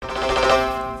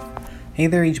Hey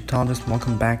there, Egyptologists.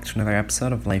 Welcome back to another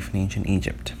episode of Life in Ancient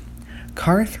Egypt.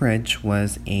 Carthage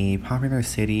was a popular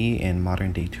city in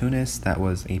modern-day Tunis that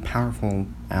was a powerful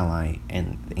ally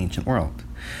in the ancient world.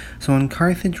 So when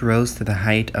Carthage rose to the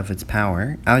height of its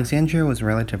power, Alexandria was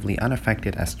relatively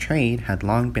unaffected as trade had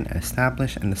long been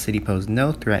established and the city posed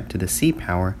no threat to the sea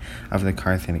power of the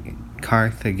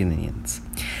Carthaginians.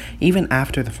 Even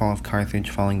after the fall of Carthage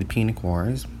following the Punic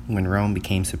Wars, when Rome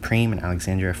became supreme and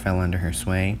Alexandria fell under her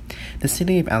sway, the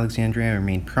city of Alexandria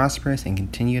remained prosperous and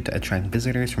continued to attract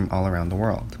visitors from all around the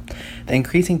world. The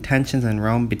increasing tensions in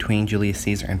Rome between Julius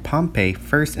Caesar and Pompey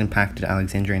first impacted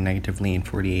Alexandria negatively in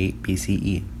 48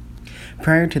 BCE.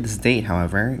 Prior to this date,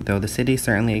 however, though the city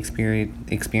certainly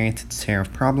experienced its share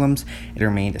of problems, it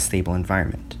remained a stable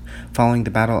environment. Following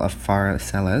the Battle of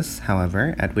Pharsalus,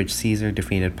 however, at which Caesar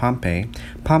defeated Pompey,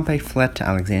 Pompey fled to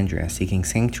Alexandria seeking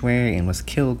sanctuary and was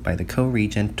killed by the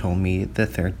co-regent Ptolemy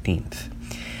XIII.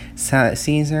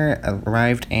 Caesar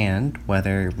arrived and,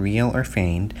 whether real or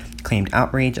feigned, claimed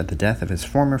outrage at the death of his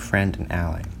former friend and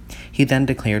ally. He then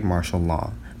declared martial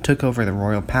law, took over the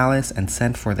royal palace, and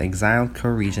sent for the exiled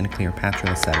co-regent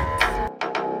Cleopatra VII.